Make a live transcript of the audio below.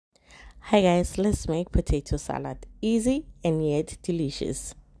Hi guys, let's make potato salad. Easy and yet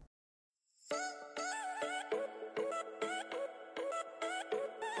delicious.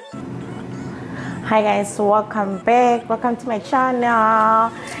 Hi guys, welcome back. Welcome to my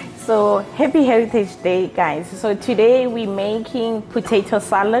channel. So happy Heritage Day guys. So today we're making potato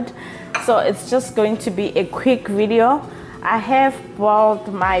salad. So it's just going to be a quick video. I have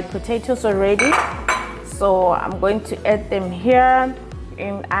boiled my potatoes already. So I'm going to add them here.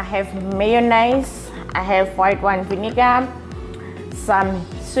 And I have mayonnaise, I have white wine vinegar, some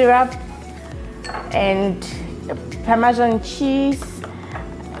syrup, and Parmesan cheese,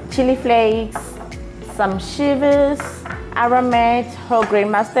 chili flakes, some chives, aromat, whole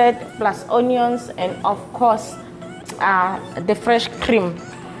grain mustard, plus onions, and of course the fresh cream.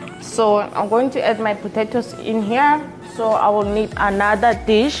 So I'm going to add my potatoes in here. So I will need another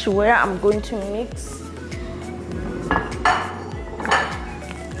dish where I'm going to mix.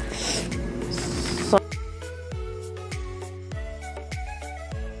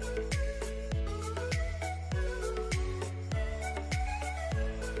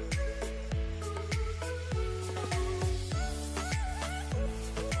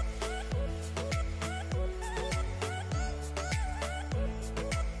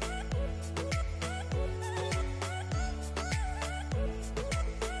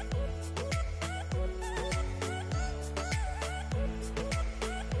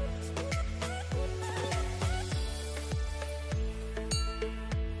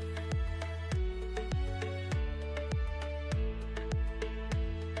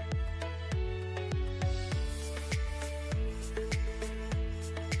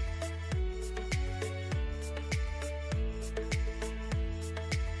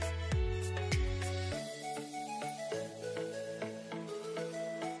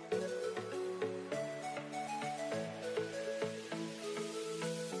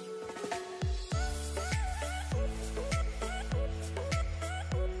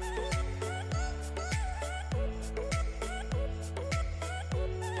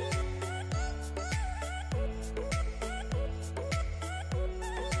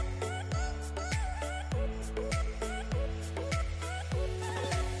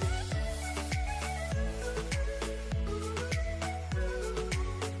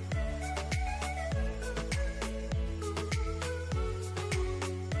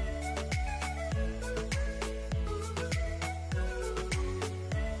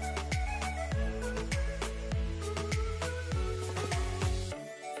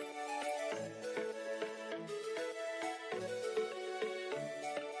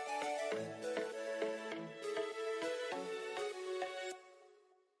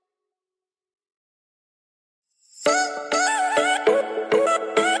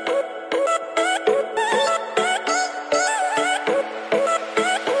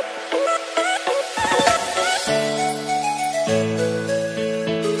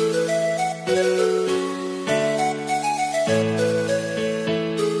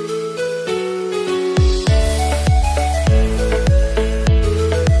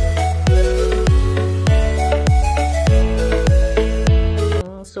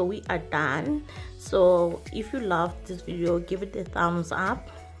 So we are done. So if you loved this video, give it a thumbs up.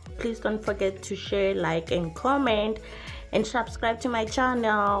 Please don't forget to share, like, and comment, and subscribe to my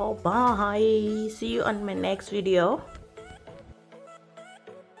channel. Bye. See you on my next video.